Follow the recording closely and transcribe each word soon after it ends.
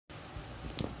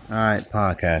All right,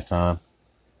 podcast time.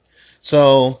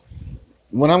 So,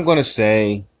 what I'm going to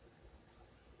say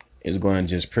is going to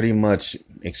just pretty much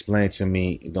explain to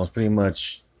me, it's going to pretty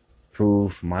much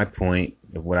prove my point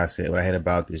of what I said, what I had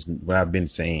about this, what I've been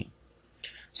saying.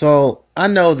 So, I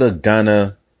know the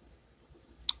Gunna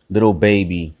Little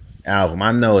Baby album.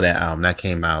 I know that album that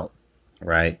came out,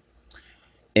 right?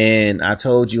 And I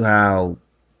told you how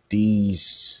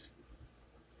these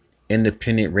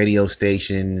independent radio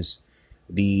stations,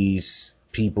 these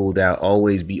people that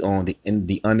always be on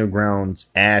the underground's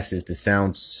asses to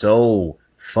sound so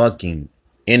fucking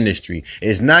industry.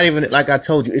 It's not even like I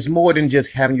told you. It's more than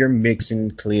just having your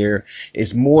mixing clear.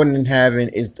 It's more than having.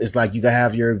 It's like you gotta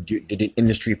have the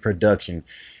industry production.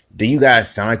 Do you guys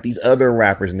sound like these other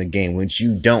rappers in the game, which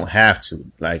you don't have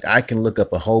to? Like I can look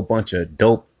up a whole bunch of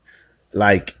dope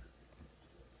like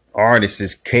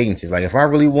artists' cadences. Like if I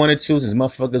really wanted to, since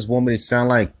motherfuckers want me to sound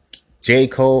like J.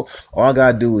 Cole, all I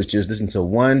gotta do is just listen to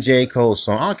one J. Cole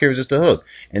song. I don't care if it's just a hook.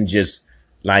 And just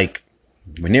like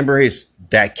remember his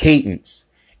that cadence.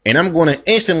 And I'm gonna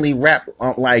instantly rap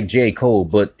like J. Cole,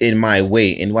 but in my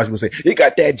way. And watch people say, it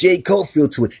got that J. Cole feel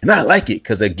to it. And I like it.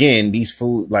 Cause again, these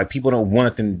food like people don't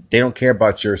want it, they don't care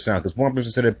about your sound. Cause one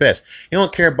person said it best. They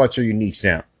don't care about your unique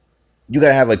sound. You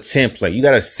gotta have a template. You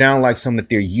gotta sound like something that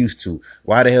they're used to.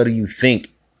 Why the hell do you think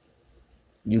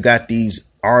you got these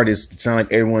artists that sound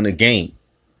like everyone in the game?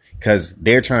 Because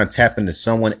they're trying to tap into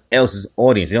someone else's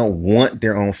audience. They don't want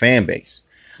their own fan base.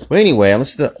 But anyway, I'm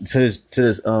listening to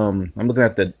this. I'm looking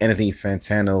at the Anthony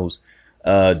Fantano's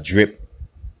drip.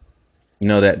 You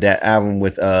know that album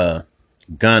with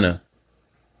Gunna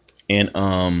and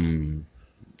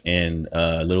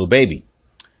Little Baby.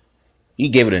 He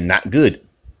gave it a not good.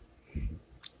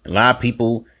 A lot of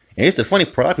people, and it's the funny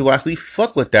part, a lot of people actually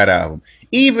fuck with that album.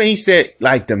 Even he said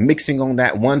like the mixing on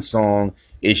that one song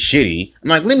is shitty. I'm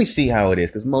like, let me see how it is,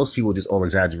 because most people just over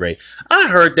exaggerate. I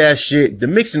heard that shit. The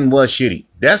mixing was shitty.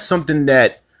 That's something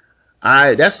that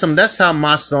that's how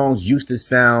my songs used to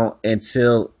sound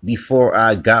until before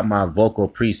I got my vocal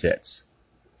presets.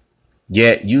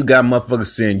 Yet you got motherfuckers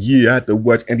saying, yeah, I had to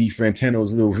watch Andy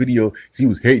Fantano's little video. He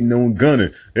was hating on Gunna.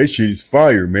 That shit is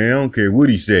fire, man. I don't care what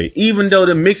he say. Even though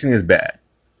the mixing is bad.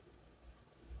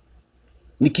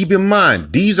 And keep in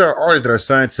mind, these are artists that are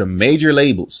signed to major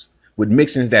labels with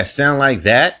mixings that sound like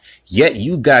that. Yet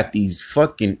you got these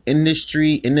fucking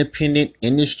independent,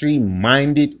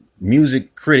 industry-minded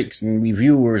music critics and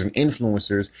reviewers and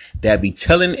influencers that be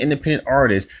telling independent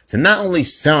artists to not only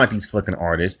sound like these fucking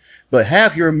artists, but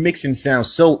have your mixing sound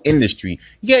so industry.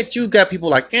 Yet you got people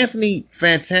like Anthony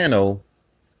Fantano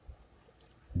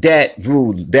that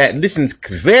listens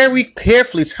very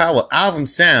carefully to how an album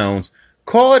sounds,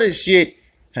 call this shit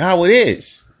how it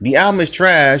is. The album is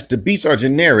trash. The beats are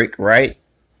generic, right?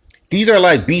 These are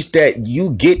like beats that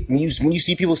you get when you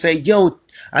see people say, yo,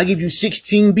 I give you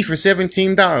 16 beats for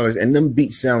 $17, and them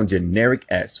beats sound generic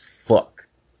as fuck.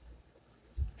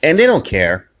 And they don't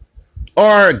care.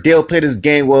 Or they'll play this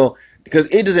game, well, because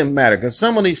it doesn't matter. Because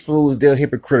some of these fools, they're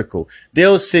hypocritical.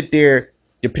 They'll sit there,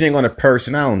 depending on the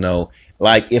person, I don't know.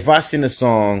 Like, if I sing a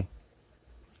song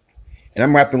and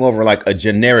I'm rapping over like a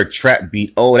generic trap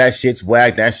beat. Oh, that shit's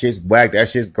whack. That shit's whack. That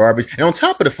shit's garbage. And on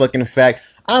top of the fucking fact,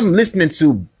 I'm listening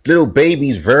to Little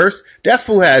Baby's verse. That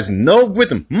fool has no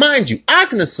rhythm. Mind you, I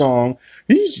sing a song.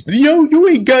 You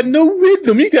ain't got no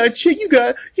rhythm. You got shit. You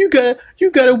got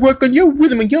to work on your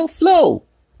rhythm and your flow.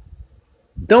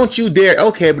 Don't you dare.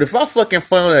 Okay, but if I fucking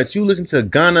find out that you listen to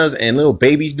Gunna's and Little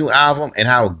Baby's new album and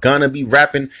how Gunna be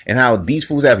rapping and how these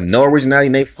fools have no originality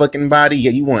in their fucking body,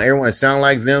 yet you want everyone to sound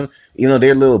like them, you know,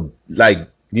 they're little, like,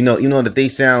 you know that they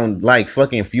sound like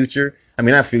fucking Future. I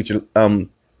mean, not Future,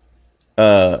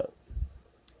 uh,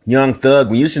 Young Thug.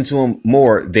 When you listen to them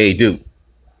more, they do.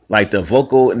 Like the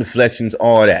vocal inflections,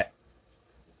 all that.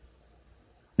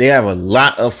 They have a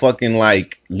lot of fucking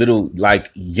like little like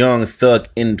young thug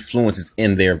influences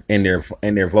in their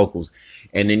vocals,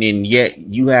 and then yet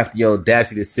you have the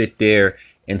audacity to sit there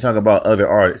and talk about other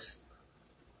artists.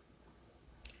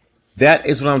 That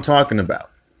is what I'm talking about.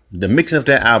 The mixing of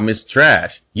that album is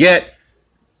trash. Yet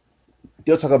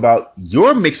they'll talk about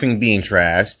your mixing being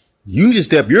trash. You need to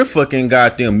step your fucking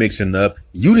goddamn mixing up.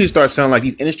 You need to start sounding like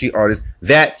these industry artists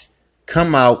that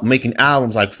come out making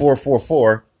albums like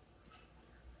 444.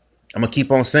 I'm gonna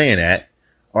keep on saying that.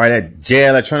 Or that Jay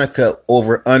Electronica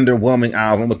over underwhelming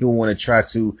album, but people want to try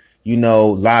to,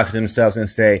 lie to themselves and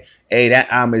say, hey,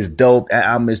 that album is dope, that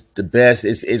album is the best,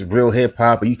 it's real hip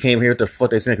hop, but you came here with the fuck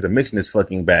they saying because the mixing is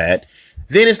fucking bad.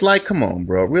 Then it's like, come on,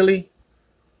 bro, really?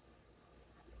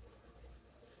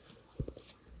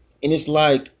 And it's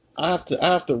like I have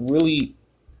to really,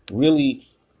 really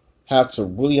have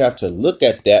to look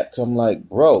at that because I'm like,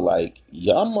 bro, like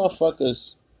y'all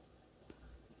motherfuckers,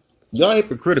 y'all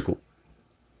hypocritical.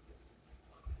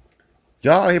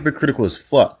 Y'all hypocritical as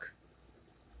fuck.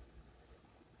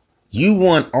 You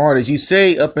want artists, you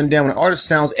say up and down, when an artist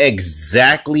sounds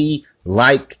exactly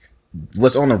like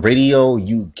what's on the radio,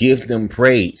 you give them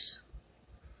praise.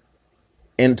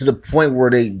 And to the point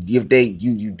where you do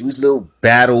these little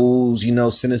battles,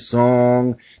 sing a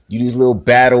song, you do these little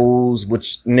battles,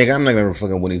 which nigga, I'm not gonna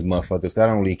fucking win these motherfuckers, 'cause I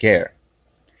don't really care.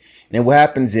 And what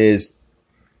happens is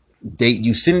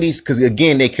you send these because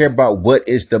again they care about what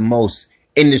is the most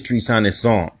industry sounding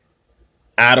song.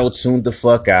 Auto tune the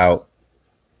fuck out,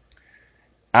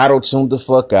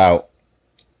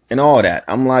 and all that.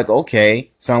 I'm like, okay,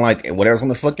 sound like whatever's on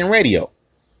the fucking radio.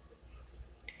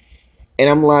 And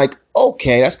I'm like,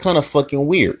 okay, that's kind of fucking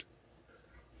weird.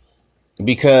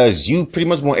 Because you pretty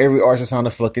much want every artist to sound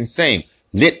the fucking same.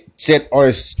 Let said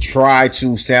artists try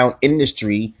to sound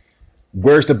industry.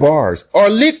 Where's the bars? Or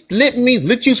let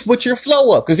you switch your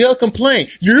flow up, because they'll complain.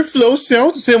 Your flow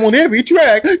sounds the same on every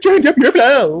track. Change up your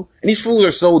flow. And these fools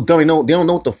are so dumb. They don't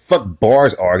know what the fuck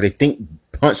bars are. They think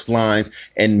punchlines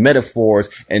and metaphors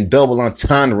and double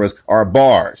entendres are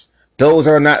bars. Those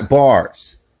are not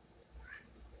bars.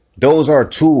 Those are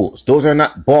tools. Those are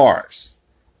not bars.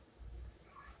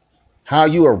 How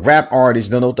you a rap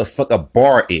artist don't know what the fuck a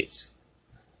bar is?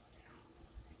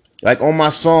 Like on my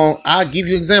song, I'll give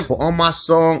you an example. On my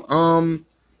song,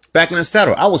 Back in the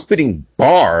Saddle, I was spitting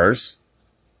bars.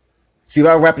 See, if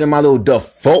I was rapping in my little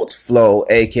default flow,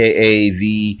 aka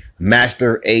the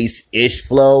Master Ace-ish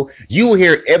flow, you will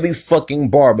hear every fucking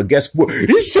bar. But guess what?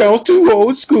 It sounds too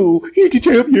old school. You need to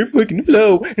turn up your fucking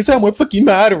flow and sound more fucking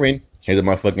modern. Change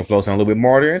my fucking flow, sound a little bit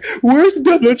modern. Where's the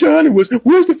double entendres?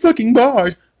 Where's the fucking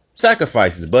bars?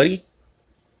 Sacrifices, buddy.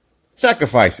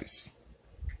 Sacrifices.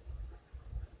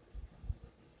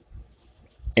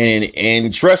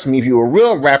 And trust me, if you're a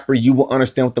real rapper, you will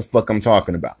understand what the fuck I'm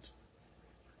talking about.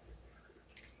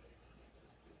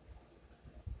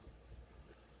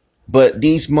 But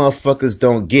these motherfuckers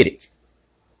don't get it.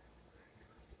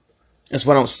 That's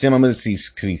why I don't send them to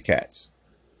these cats.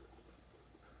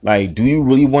 Like, do you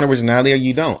really want originality or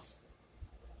you don't?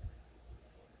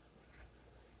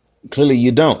 Clearly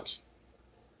you don't.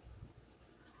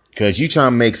 Because you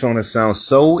trying to make something that sounds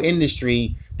so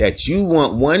industry that you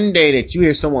want one day that you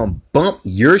hear someone bump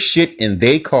your shit in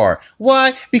their car.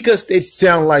 Why? Because it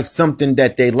sounds like something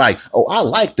that they like. Oh, I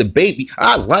like the baby.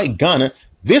 I like Gunna.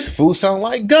 This fool sound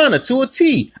like Gunna to a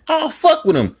T. I'll fuck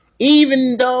with him.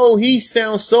 Even though he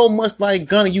sounds so much like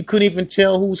Gunna, you couldn't even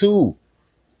tell who's who.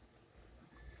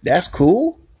 That's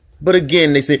cool. But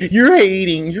again, they say, you're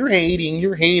hating.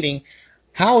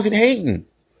 How is it hating?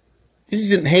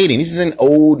 This isn't hating. This isn't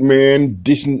old man.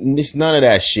 This none of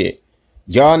that shit.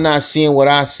 Y'all not seeing what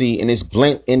I see, and it's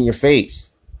blank in your face.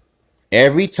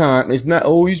 Every time. It's not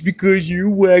always because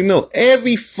you wag. No,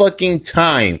 every fucking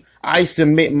time I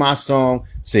submit my song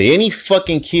to any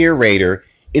fucking curator,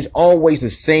 it's always the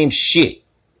same shit.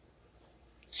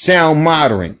 Sound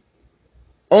modern.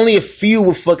 Only a few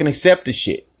will fucking accept the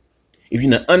shit. If you're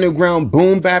in the underground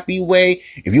boom bappy way,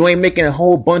 if you ain't making a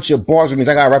whole bunch of bars, which means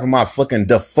I gotta rap in my fucking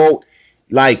default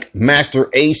like Master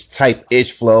Ace type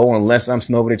ish flow, unless I'm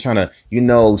sitting over there trying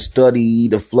to, study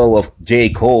the flow of J.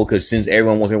 Cole, because since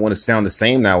everyone wants to sound the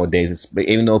same nowadays,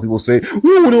 even though people say,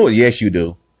 oh, no, yes, you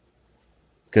do.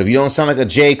 Because if you don't sound like a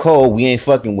J. Cole, we ain't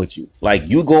fucking with you. Like,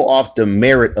 you go off the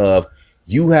merit of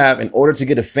in order to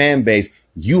get a fan base,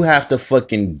 you have to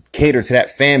fucking cater to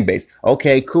that fan base.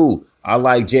 Okay, cool. I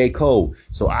like J. Cole.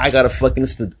 So I gotta fucking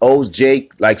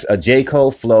like a J.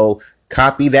 Cole flow,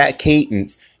 copy that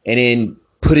cadence, and then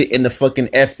put it in the fucking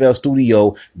FL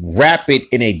Studio, rap it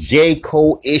in a J.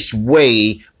 Cole-ish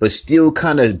way, but still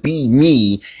kind of be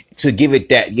me to give it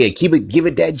that, give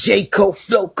it that J. Cole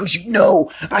flow, cause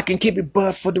I can keep it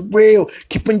butt for the real,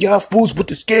 keeping y'all fools with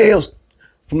the scales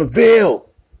from the veil.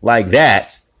 Like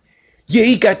that. Yeah,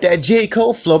 he got that J.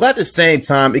 Cole flow, but at the same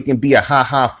time, it can be a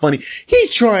ha-ha funny.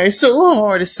 He's trying so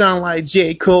hard to sound like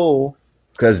J. Cole.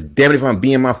 Cause damn it, if I'm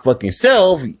being my fucking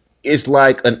self, it's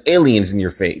like an alien's in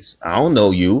your face. I don't know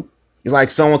you. It's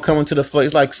like someone coming to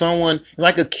it's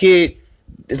like a kid.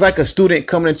 It's like a student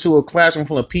coming into a classroom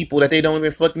full of people that they don't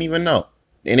even fucking even know.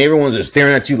 And everyone's just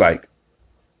staring at you like,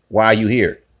 why are you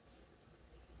here?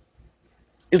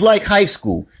 It's like high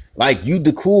school. Like you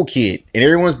the cool kid and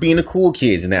everyone's being the cool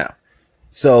kids now.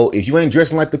 So if you ain't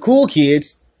dressing like the cool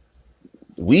kids,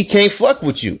 we can't fuck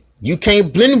with you. You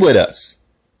can't blend with us.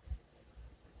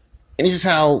 And this is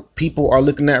how people are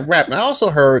looking at rap. And I also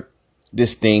heard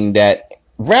this thing that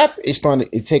rap is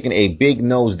taking a big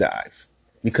nosedive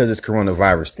because it's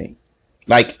coronavirus thing.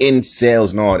 like in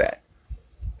sales and all that.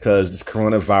 Cause this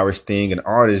coronavirus thing and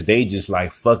artists, they just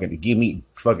like fucking I'm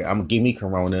gonna give me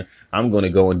corona. I'm gonna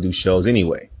go and do shows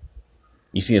anyway.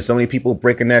 You seeing so many people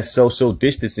breaking that social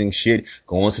distancing shit,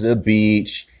 going to the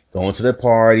beach, going to the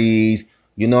parties,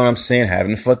 you know what I'm saying,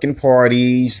 having fucking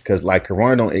parties, cause like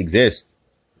corona don't exist.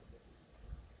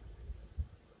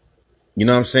 You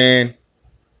know what I'm saying?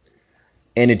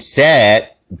 And it's sad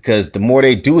because the more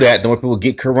they do that, the more people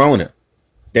get corona.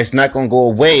 That's not gonna go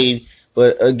away.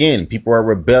 But again, people are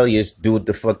rebellious, do what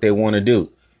the fuck they want to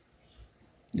do.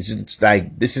 This is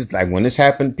like when this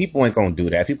happened, people ain't gonna do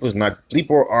that. People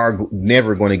are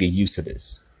never gonna get used to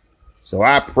this. So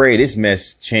I pray this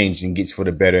mess changes and gets for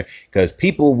the better because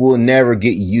people will never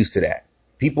get used to that.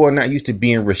 People are not used to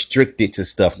being restricted to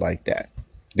stuff like that.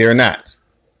 They're not.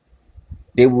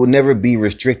 They will never be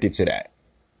restricted to that.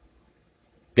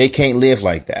 They can't live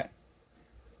like that.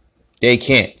 They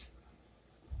can't.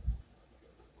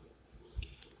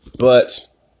 But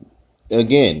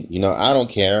again, I don't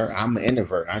care. I'm an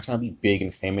introvert. I'm trying to be big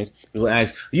and famous. People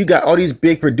ask, you got all these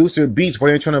big producer beats. Why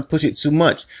are you trying to push it too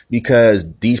much? Because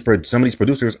some of these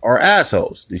producers are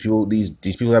assholes. These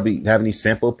people have having these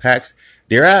sample packs.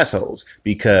 They're assholes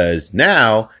because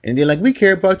now, and they're like, we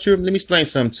care about you. Let me explain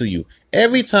something to you.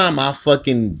 Every time I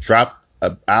fucking drop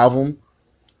an album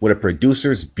with a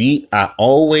producer's beat, I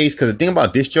always, because the thing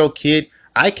about DistroKid,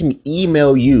 I can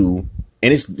email you,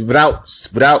 and it's without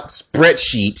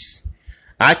spreadsheets.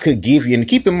 I could give you, and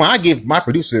keep in mind, I give my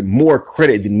producer more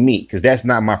credit than me because that's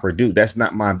not my that's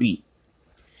not my beat.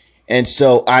 And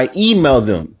so I email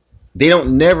them. They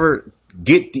don't never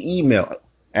get the email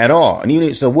at all. And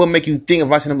even so, what make you think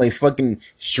if I send them a fucking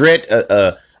shred,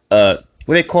 what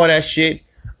they call that shit,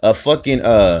 a fucking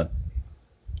a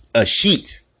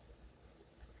sheet,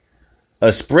 a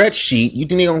spreadsheet? You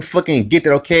think they gonna fucking get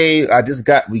that? Okay,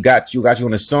 we got you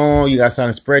on a song. You got on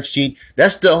a spreadsheet.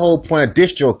 That's the whole point of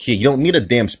DistroKid. You don't need a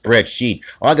damn spreadsheet.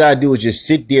 All I gotta do is just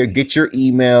sit there, get your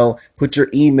email, put your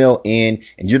email in,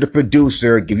 and you're the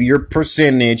producer. Give you your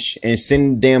percentage and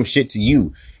send the damn shit to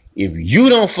you. If you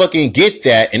don't fucking get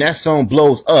that and that song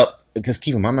blows up, because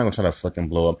keep in mind, I'm not gonna try to fucking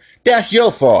blow up. That's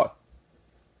your fault.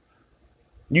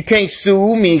 You can't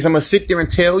sue me because I'm gonna sit there and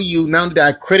tell you now that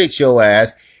I credit your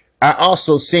ass. I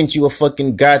also sent you a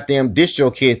fucking goddamn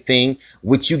DistroKid thing,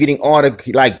 with you getting all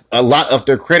the a lot of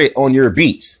their credit on your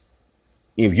beats.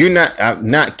 If you're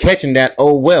not catching that,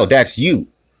 oh well, that's you.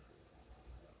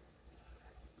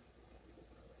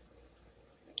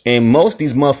 And most of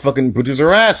these motherfucking producers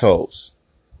are assholes.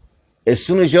 As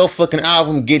soon as your fucking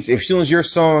album gets, as soon as your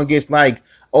song gets like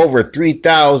over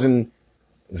 3,000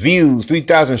 views,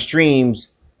 3,000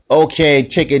 streams, okay,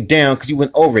 take it down because you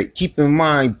went over it. Keep in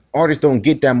mind, artists don't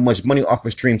get that much money off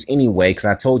of streams anyway, because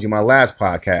I told you in my last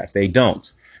podcast, they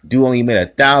don't. Do only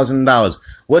made $1,000.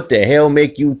 What the hell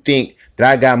make you think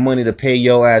that I got money to pay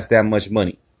your ass that much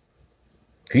money?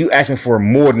 Because you asking for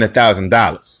more than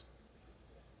 $1,000.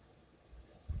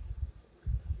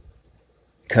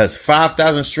 Because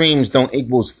 5,000 streams don't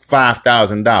equals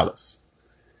 $5,000.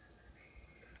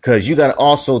 Because you got to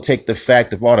also take the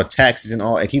fact of all the taxes and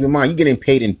all. And keep in mind, you're getting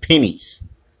paid in pennies,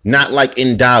 not like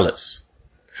in dollars.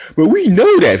 But we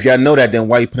know that. If y'all know that, then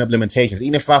why you put up limitations?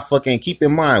 Even if I fucking keep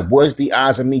in mind, what's the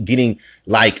odds of me getting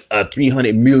like a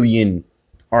 300 million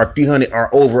or 300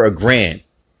 or over a grand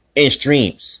in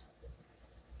streams?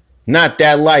 Not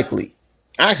that likely.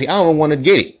 Actually, I don't want to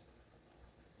get it.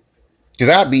 Because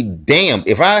I'd be damned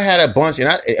if I had a bunch,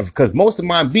 because most of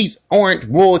my beats aren't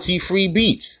royalty-free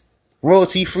beats.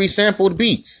 Royalty-free sampled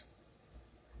beats.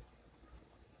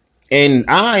 And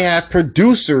I have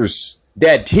producers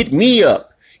that hit me up.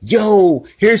 Yo,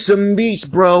 here's some beats,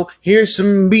 bro. Here's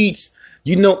some beats.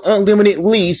 Unlimited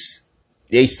lease.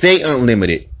 They say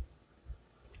unlimited.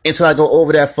 Until I go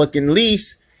over that fucking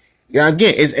lease.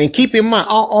 Again, and keep in mind,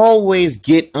 I'll always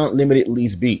get unlimited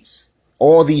lease beats.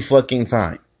 All the fucking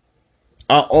time.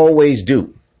 I always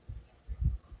do.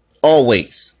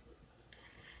 Always.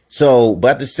 So,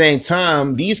 but at the same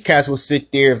time, these cats will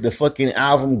sit there if the fucking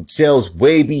album sells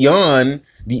way beyond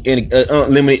the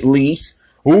unlimited lease.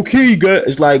 Okay, you got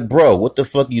it's like, bro, what the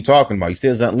fuck are you talking about? You say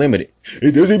it's unlimited.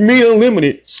 It doesn't mean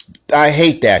unlimited. I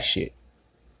hate that shit.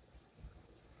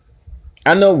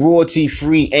 I know royalty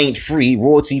free ain't free.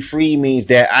 Royalty free means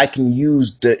that I can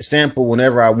use the sample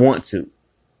whenever I want to,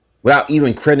 without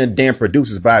even crediting the damn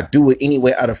producers, but I do it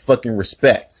anyway out of fucking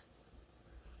respect.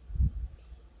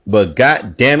 But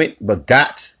god damn it,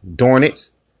 darn it,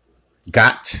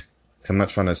 I'm not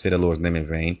trying to say the Lord's name in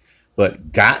vain,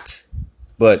 but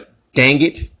dang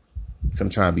it, I'm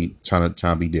trying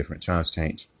to be different, trying to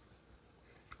change.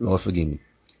 Lord forgive me.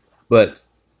 But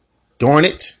darn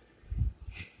it,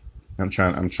 I'm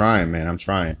trying, man. I'm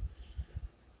trying.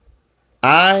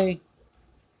 I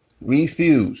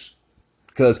refuse.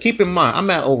 Because keep in mind, I'm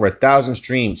at over 1,000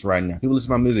 streams right now. People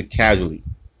listen to my music casually,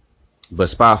 but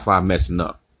Spotify messing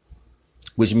up,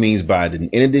 which means by the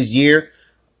end of this year,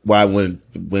 while the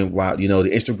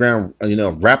Instagram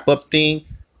wrap up thing,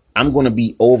 I'm gonna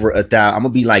be over 1,000. I'm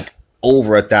gonna be like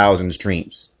over 1,000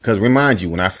 streams. Because remind you,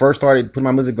 when I first started putting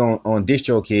my music on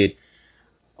DistroKid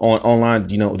on online,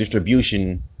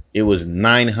 distribution, it was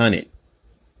 900,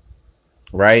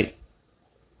 right?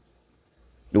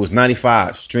 It was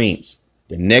 95 streams.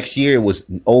 The next year it was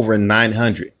over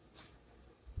 900.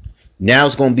 Now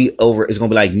it's gonna be over. It's gonna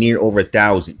be like near over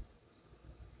 1,000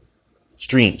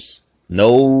 streams.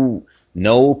 No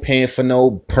paying for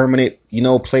no permanent,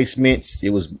 placements.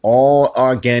 It was all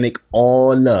organic,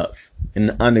 all love in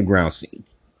the underground scene,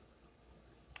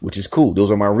 which is cool.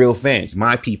 Those are my real fans,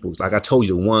 my peoples. Like I told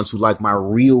you, the ones who like my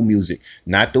real music,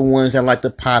 not the ones that like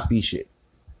the poppy shit.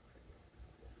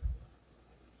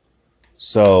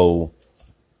 So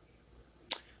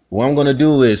what I'm gonna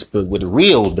do is, but with the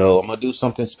real though, I'm gonna do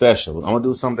something special. I'm gonna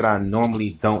do something that I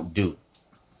normally don't do.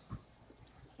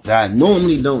 That I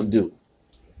normally don't do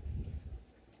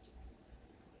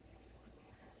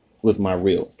with my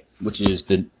reel, which is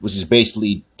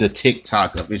basically the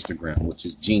TikTok of Instagram, which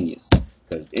is genius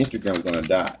because Instagram is gonna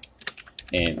die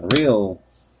and reel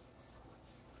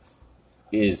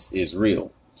is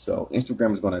real. So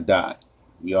Instagram is gonna die.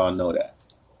 We all know that.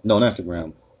 No, not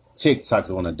Instagram. TikTok is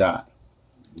gonna die.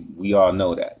 We all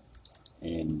know that,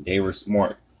 and they were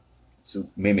smart to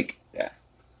mimic that.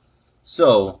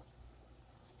 So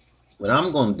what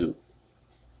I'm gonna do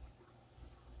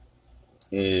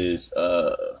is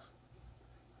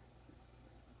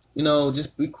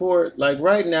just record like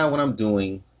right now what I'm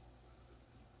doing.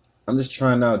 I'm just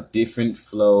trying out different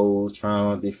flows, trying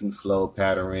out different flow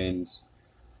patterns,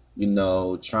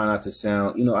 try not to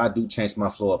sound, I do change my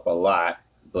flow up a lot,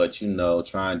 but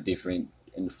trying different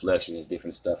inflections,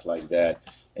 different stuff like that.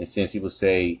 And since people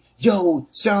say, yo,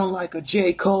 sound like a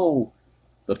J. Cole,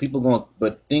 but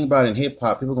think about it, in hip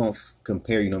hop, people gonna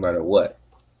compare you no matter what.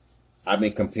 I've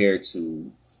been compared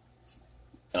to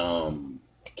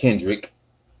Kendrick.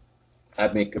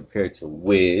 I've been compared to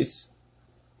Wiz.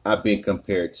 I've been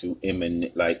compared to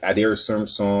Eminem. Like there are some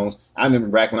songs I remember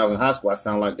back when I was in high school. I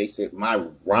sound like they said my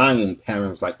rhyme pattern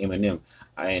was like Eminem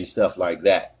and stuff like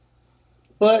that.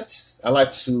 But I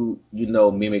like to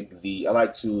mimic the. I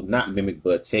like to not mimic,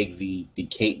 but take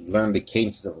learn the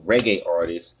cadences of reggae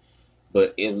artists.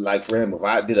 But in like for him, if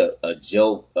I did a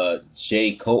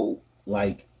J Cole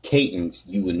like cadence,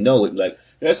 you would know it. Like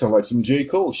that sounds like some J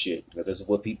Cole shit. Because that's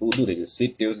what people do. They just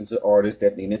sit there listen to artists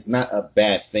that, and it's not a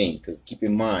bad thing. Because keep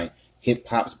in mind, hip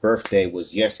hop's birthday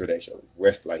was yesterday. So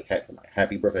rest like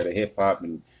happy birthday to hip hop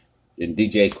and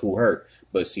DJ Kool Herc.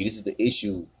 But see, this is the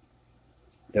issue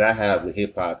that I have with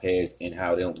hip hop heads and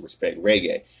how they don't respect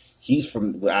reggae. He's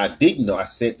from. Well, I didn't know. I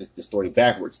said the story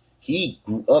backwards. He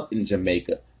grew up in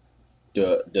Jamaica.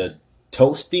 The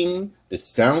toasting, the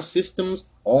sound systems,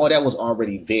 all that was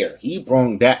already there. He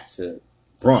brought that to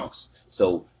Bronx.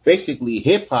 So basically,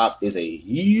 hip hop is a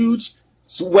huge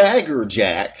swagger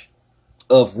jack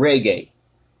of reggae.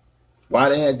 Why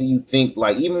the heck do you think,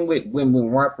 like, even with when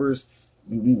rappers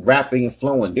be rapping and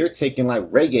flowing, they're taking like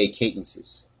reggae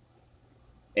cadences,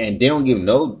 and they don't give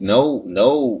no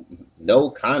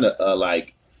kind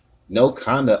of no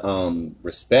kind of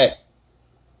respect,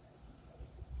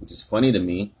 which is funny to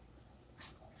me.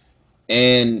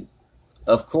 And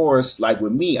of course, like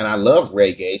with me, and I love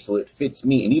reggae, so it fits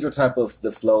me. And these are type of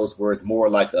the flows where it's more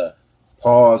like a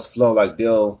pause flow, like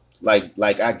they'll like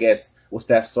I guess what's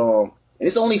that song? And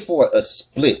it's only for a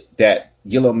split that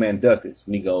Yellow Man does this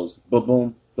when he goes boom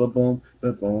boom boom boom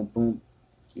boom boom boom.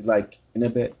 He's like in the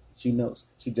bed, she knows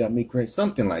she got me crazy,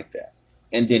 something like that.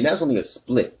 And then that's only a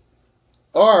split.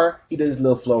 Or he does his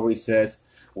little flow where he says,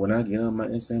 "When I get on my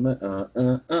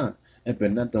Instagram, and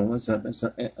been not doing something,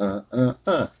 something,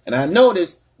 And I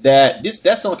noticed that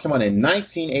that song came out in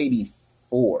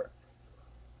 1984.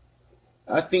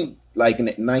 I think like in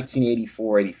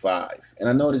 1984, 85. And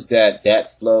I noticed that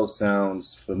that flow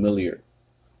sounds familiar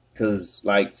because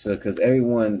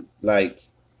everyone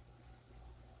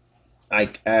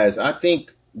as I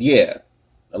think, yeah,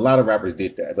 a lot of rappers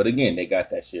did that. But again, they got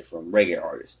that shit from reggae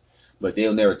artists, but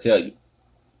they'll never tell you.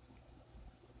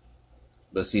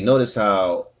 But see, notice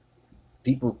how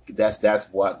people that's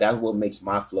what makes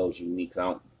my flows unique. I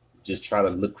don't just try to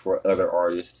look for other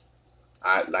artists.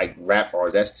 I like rap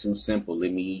artists. That's too simple.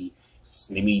 Let me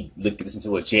let me listen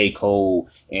to a J. Cole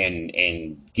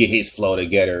and get his flow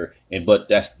together. And but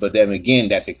then again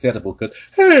that's acceptable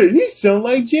because hey, he sound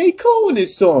like J. Cole in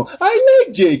this song. I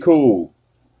like J. Cole.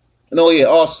 No, yeah.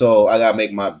 Also, I gotta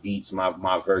make my beats,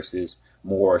 my verses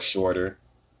more shorter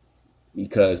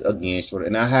because again, shorter,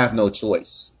 and I have no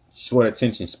choice. Short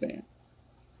attention span.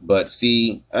 But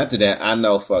see, after that, I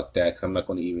know fuck that. Cause I'm not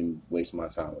gonna even waste my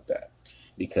time with that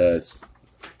because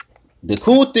the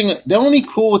only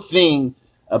cool thing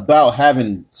about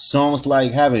having songs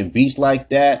like having beats like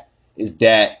that is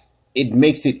that it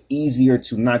makes it easier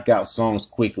to knock out songs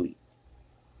quickly.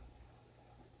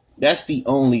 That's the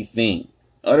only thing.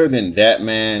 Other than that,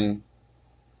 man,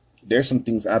 there's some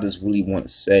things I just really want to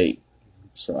say.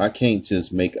 So I can't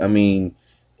just make. I mean,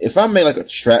 if I made like a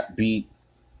trap beat,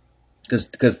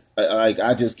 because like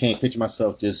I just can't picture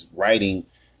myself just writing.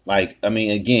 Like I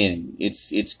mean, again,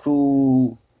 it's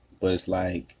cool, but it's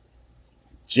like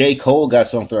J. Cole got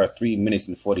something through 3 minutes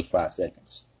and 45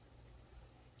 seconds.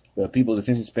 But people's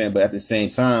attention span, but at the same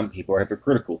time, people are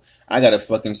hypocritical. I got a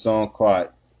fucking song called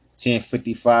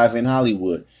 1055 in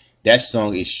Hollywood. That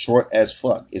song is short as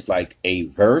fuck. It's like a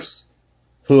verse,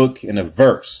 hook, and a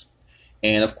verse.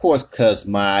 And of course, cause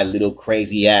my little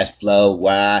crazy ass flow,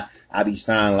 why I be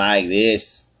sounding like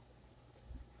this,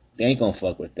 they ain't gonna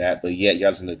fuck with that. But yet y'all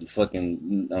listen to the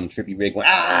fucking Trippy Red going,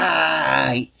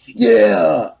 ah,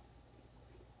 yeah.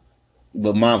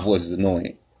 But my voice is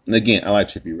annoying. And again, I like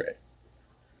Trippy Red.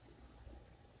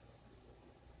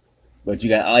 But you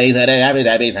got all these other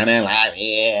that be sounding like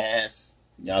this.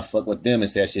 Y'all fuck with them and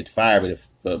say that shit fire,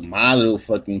 but my little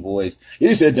fucking voice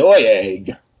is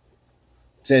annoying.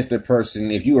 Says the person,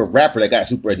 if you a rapper that got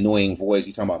super annoying voice,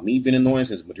 you talking about me being annoying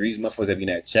since majority of motherfuckers that be in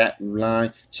that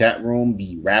chat room,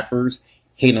 be rappers,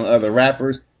 hating on other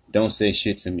rappers, don't say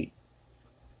shit to me.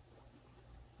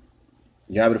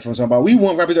 Y'all be the first talking about we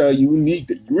want rappers that are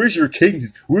unique. Where's your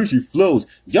cadence? Where's your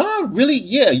flows? Y'all really,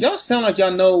 yeah, y'all sound like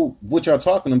y'all know what y'all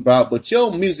talking about, but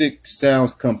your music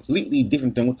sounds completely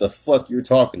different than what the fuck you're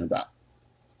talking about.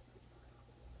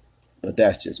 But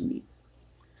that's just me.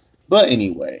 But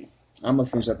anyway, I'm gonna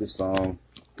finish up this song.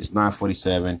 It's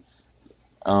 9:47.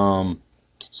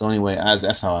 So anyway,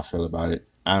 that's how I feel about it.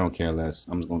 I don't care less.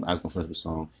 I just gonna finish the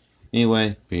song.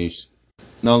 Anyway, peace.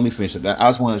 No, let me finish it. I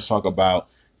just want to talk about,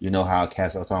 how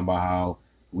cats are talking about how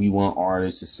we want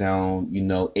artists to sound,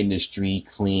 industry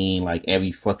clean, like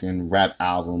every fucking rap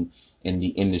album in the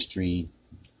industry.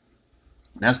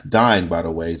 That's dying, by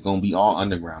the way. It's gonna be all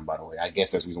underground, by the way. I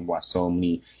guess that's the reason why so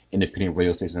many independent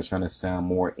radio stations are trying to sound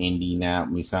more indie now. I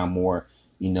mean, sound more,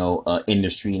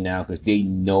 industry now because they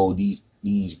know these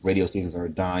radio stations are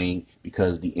dying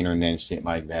because of the internet and shit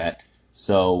like that.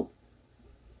 So,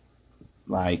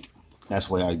 like, that's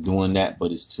why I'm doing that,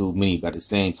 but it's too many. But at the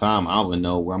same time, I don't even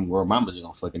know where my music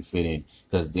gonna fucking fit in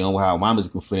because the only how my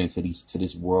music gonna fit into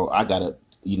this world, I gotta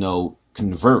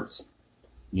convert.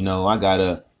 I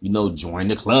gotta, join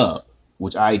the club,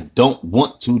 which I don't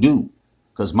want to do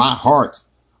because my heart,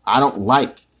 I don't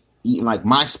like eating, like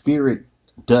my spirit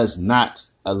does not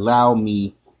allow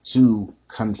me to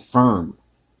confirm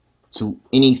to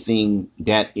anything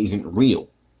that isn't real.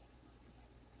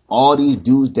 All these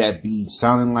dudes that be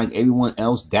sounding like everyone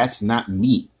else, that's not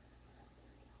me.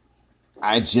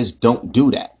 I just don't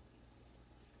do that.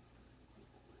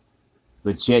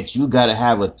 But yet you gotta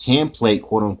have a template,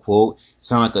 quote unquote,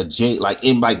 sound like a J,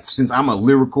 since I'm a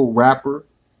lyrical rapper,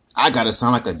 I gotta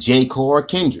sound like a J. Cole or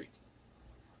Kendrick.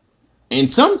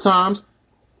 And sometimes,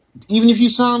 even if you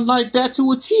sound like that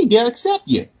to a T, they'll accept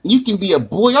you. You can be a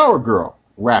boy or a girl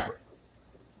rapper,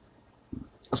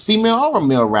 a female or a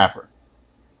male rapper,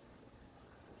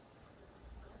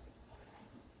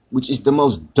 which is the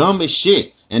most dumbest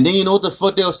shit. And then you know what the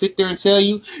fuck they'll sit there and tell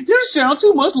you? You sound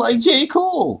too much like J.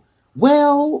 Cole.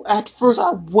 Well, at first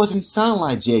I wasn't sounding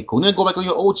like J. Cole. Then go back on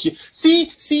your old shit. See,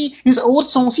 his old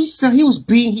songs, he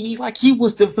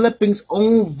was developing his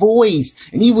own voice.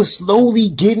 And he was slowly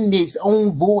getting his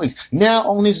own voice. Now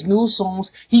on his new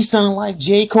songs, he's sounding like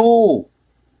J. Cole.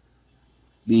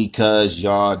 Because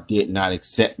y'all did not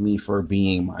accept me for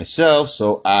being myself,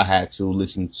 so I had to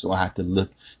listen, so I had to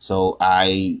look, so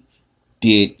I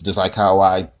did just like how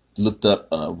I looked up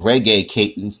reggae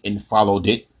cadence and followed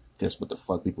it. That's what the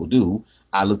fuck people do.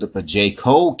 I looked up a J.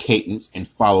 Cole cadence and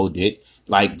followed it,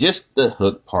 like just the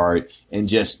hook part, and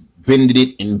just bended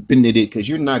it because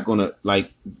you're not gonna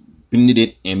bended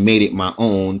it and made it my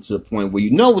own to the point where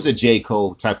it's a J.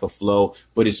 Cole type of flow,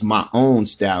 but it's my own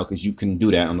style because you can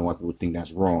do that. I don't know why people think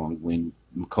that's wrong when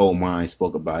Cole Mine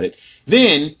spoke about it.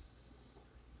 Then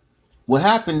what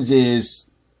happens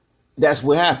is That's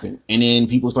what happened. And then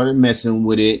people started messing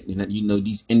with it. And you know,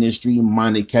 these industry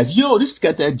minded cats, yo, this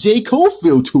got that J. Cole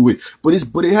feel to it. But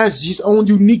it has his own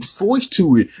unique voice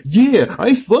to it. Yeah,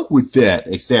 I fuck with that.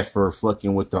 Except for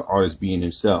fucking with the artist being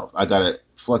himself. I gotta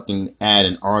fucking add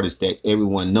an artist that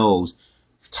everyone knows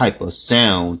type of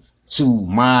sound to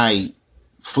my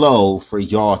flow for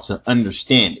y'all to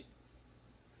understand it.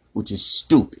 Which is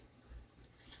stupid.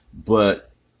 But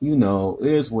you know, it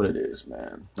is what it is,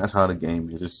 man. That's how the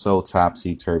game is. It's so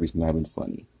topsy turvy. It's not even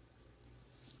funny.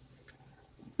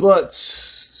 But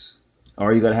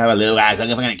are you gonna have a little guy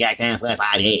looking for a goddamn for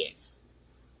 5 years?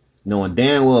 Knowing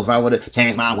damn well if I would have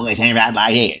changed my voice, changed my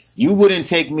years, you wouldn't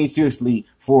take me seriously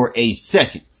for a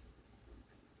second.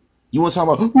 You want to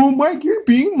talk about, oh, Mike, you're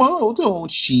being monotone.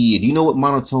 Shit, you know what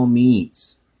monotone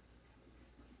means?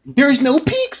 There's no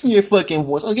peaks in your fucking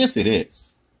voice. I guess it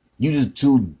is. You just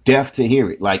too deaf to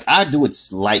hear it. Like I do it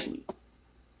slightly.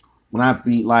 When I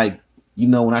be like, you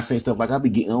know, when I say stuff like I be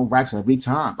getting on raps every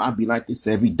time. I be like this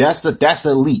every. That's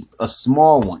a leap, a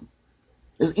small one.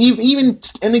 It's even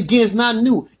and again, it's not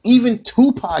new. Even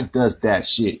Tupac does that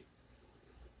shit.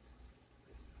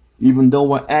 Even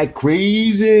though I act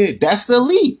crazy, that's a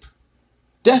leap.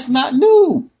 That's not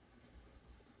new.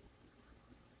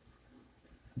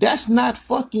 That's not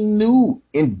fucking new.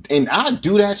 And I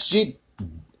do that shit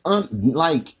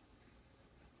like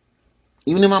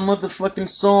even in my motherfucking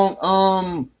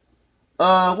song,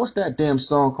 what's that damn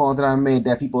song called that I made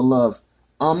that people love?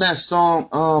 That song,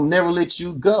 Never Let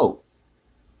You Go.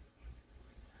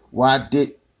 Why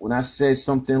did when I said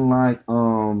something like,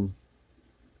 you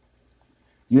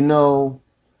know,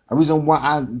 a reason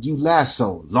why you last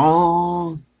so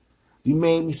long, you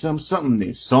made me something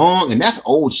this song, and that's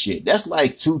old shit. That's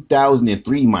like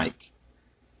 2003, Mike.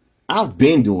 I've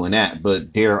been doing that,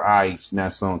 but dare I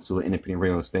snap song to an independent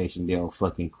radio station, they'll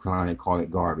fucking clown and call it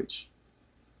garbage.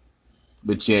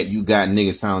 But yet you got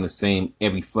niggas sound the same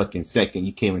every fucking second.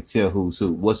 You can't even tell who's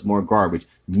who. What's more garbage?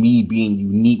 Me being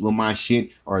unique with my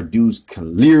shit, or dudes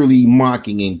clearly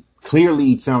mocking and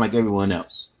clearly sound like everyone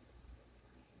else.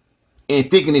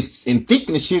 And thinking this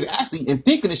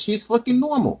shit's fucking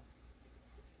normal.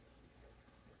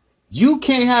 You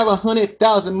can't have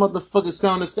 100,000 motherfuckers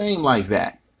sound the same like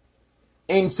that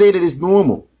and say that it's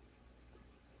normal.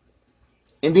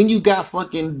 And then you got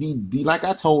fucking the like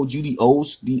I told you, the old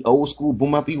school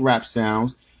boom up rap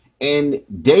sounds, and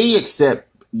they accept,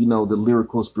 you know, the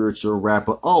lyrical spiritual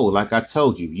rapper. Oh, like I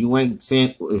told you, you ain't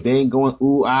saying if they ain't going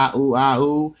ooh ah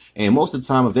ooh, and most of the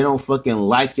time if they don't fucking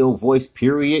like your voice,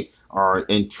 period, or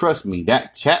and trust me,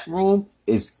 that chat room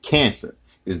is cancer.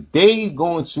 Is they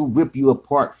going to rip you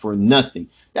apart for nothing?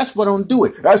 That's why I don't do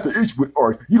it. That's the issue with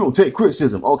art. You don't take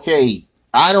criticism. Okay,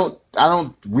 I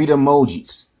don't read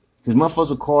emojis. Because motherfuckers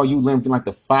will call you within like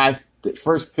the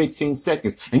first 15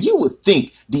 seconds. And you would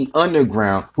think the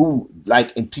underground, who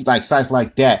like, and like sites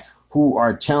like that, who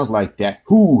are channels like that,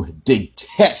 who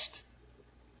detest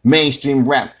mainstream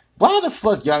rap. Why the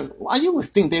fuck y'all, why you would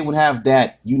think they would have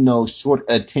that, you know, short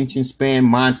attention span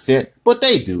mindset? But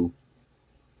they do.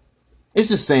 It's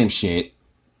the same shit.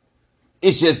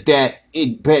 It's just that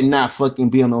it better not fucking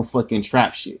be on no fucking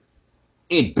trap shit.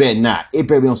 It better not. It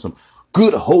better be on some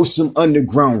good, wholesome,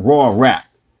 underground, raw rap.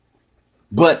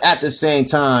 But at the same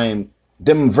time,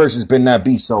 them verses better not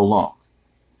be so long.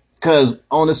 Because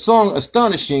on the song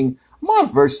Astonishing, my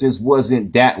verses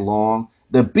wasn't that long.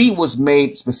 The beat was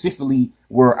made specifically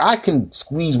where I can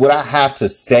squeeze what I have to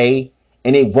say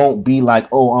and it won't be like,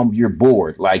 oh, you're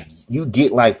bored. Like you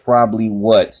get like probably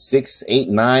what, 6, 8,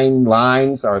 9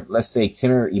 lines, or let's say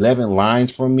 10 or 11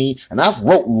 lines from me. And I've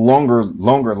wrote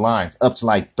longer lines up to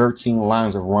like 13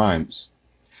 lines of rhymes.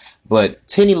 But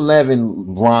 10,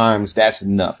 11 rhymes, that's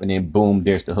enough. And then boom,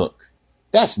 there's the hook.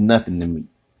 That's nothing to me.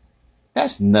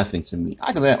 That's nothing to me. I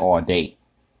can do that all day.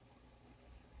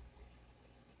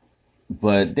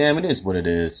 But damn, it is what it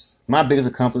is. My biggest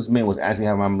accomplishment was actually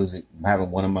having my music, having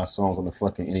one of my songs on the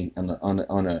fucking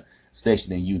on a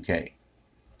station in UK,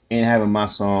 and having my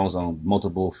songs on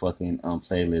multiple fucking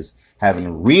playlists,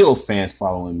 having real fans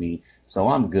following me. So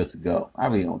I'm good to go. I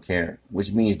really don't care.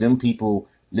 Which means them people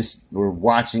were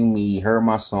watching me, heard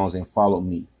my songs, and followed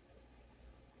me.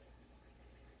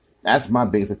 That's my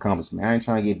biggest accomplishment. I ain't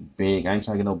trying to get big. I ain't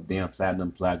trying to get no damn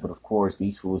platinum plaque. But of course,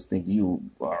 these fools think you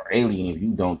are alien if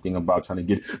you don't think about trying to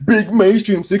get big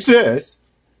mainstream success.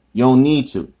 You don't need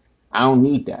to. I don't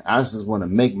need that. I just want to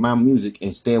make my music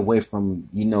and stay away from,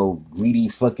 you know, greedy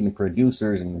fucking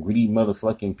producers and greedy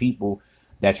motherfucking people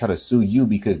that try to sue you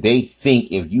because they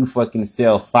think if you fucking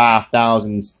sell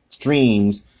 5,000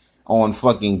 streams on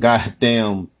fucking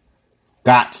goddamn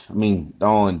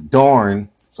on darn,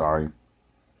 sorry,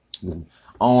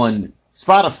 on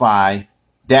Spotify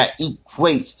that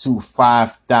equates to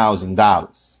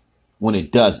 $5,000 when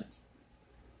it doesn't.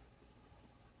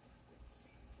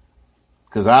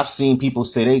 Because I've seen people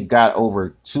say they got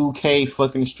over 2K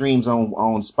fucking streams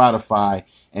on Spotify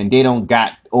and they don't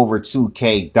got over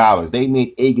 2K dollars. They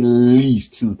made at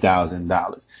least $2,000.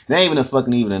 That ain't even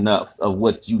fucking even enough of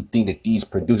what you think that these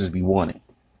producers be wanting.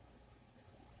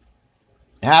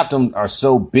 Half them are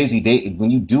so busy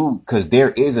when you do, because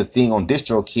there is a thing on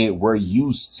DistroKid where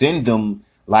you send them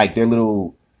like their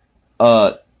little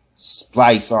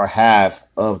splice or half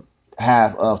of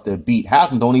the beat.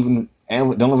 Half of them don't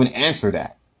even answer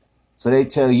that. So they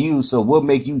tell you. So what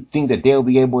make you think that they'll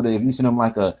be able to, if you send them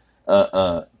like a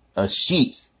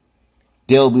sheet,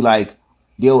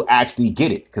 they'll actually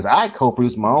get it? Because I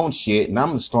co-produce my own shit, and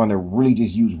I'm starting to really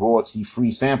just use royalty-free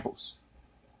samples.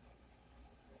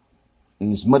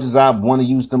 And as much as I want to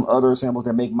use them other samples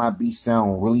that make my beat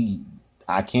sound really,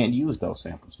 I can't use those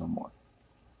samples no more.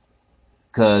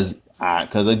 Cause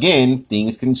again,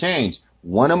 things can change.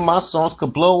 One of my songs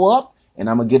could blow up, and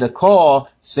I'm gonna get a call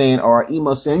saying, or an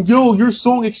email saying, "Yo, your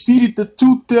song exceeded the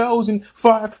 2,000,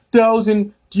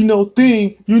 5,000,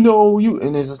 thing, you."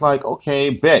 And it's just like,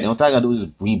 okay, bet. The only thing I gotta do is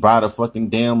rebuy the fucking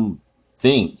damn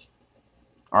thing,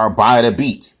 or buy the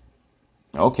beat.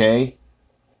 Okay.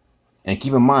 And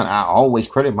keep in mind, I always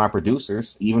credit my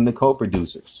producers, even the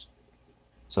co-producers.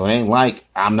 So it ain't like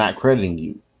I'm not crediting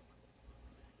you.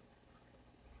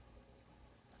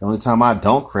 The only time I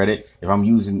don't credit if I'm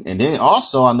using, and then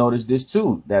also I noticed this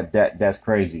too, that's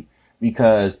crazy,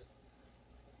 because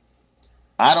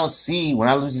I don't see, when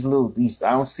I lose these I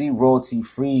don't see royalty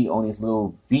free on these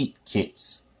little beat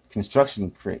kits, construction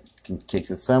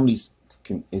kits, and some of these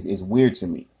is weird to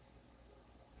me,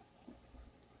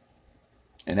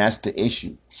 and that's the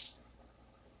issue.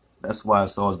 That's why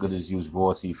it's always good to use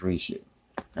royalty free shit.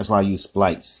 That's why I use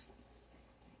Splice.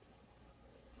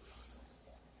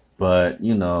 But,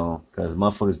 because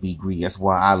motherfuckers be greedy. That's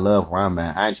why I love where I'm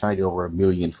at. I ain't trying to get over 1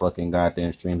 million fucking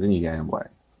goddamn streams any damn way.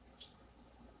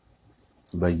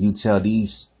 But you tell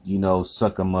these,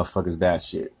 sucker motherfuckers that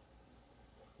shit.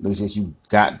 Looks like you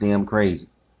goddamn crazy.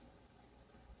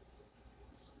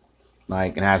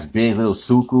 Like, and as big little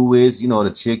Suku is,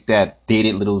 the chick that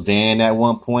dated little Xan at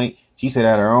one point, she said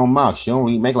out of her own mouth, she don't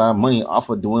really make a lot of money off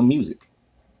of doing music.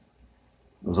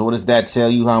 So what does that tell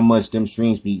you? How much them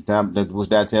streams be? What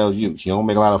that tells you? She don't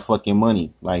make a lot of fucking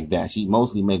money like that. She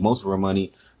mostly make most of her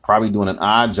money probably doing an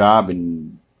odd job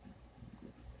and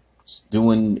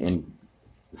doing and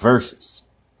verses.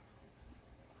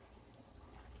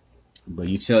 But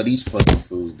you tell these fucking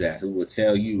fools that, who will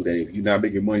tell you that if you're not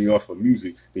making money off of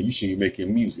music, then you shouldn't be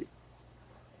making music.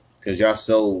 Because y'all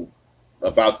so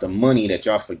about the money that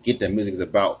y'all forget that music is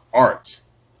about art,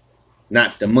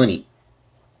 not the money.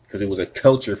 Because it was a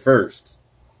culture first.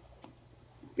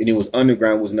 And it was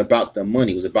underground. It wasn't about the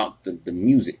money. It was about the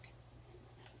music.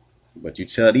 But you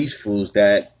tell these fools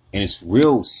that, and it's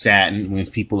real saddening when it's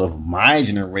people of my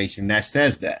generation that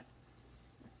says that.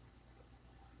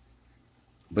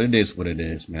 But it is what it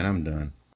is, man. I'm done.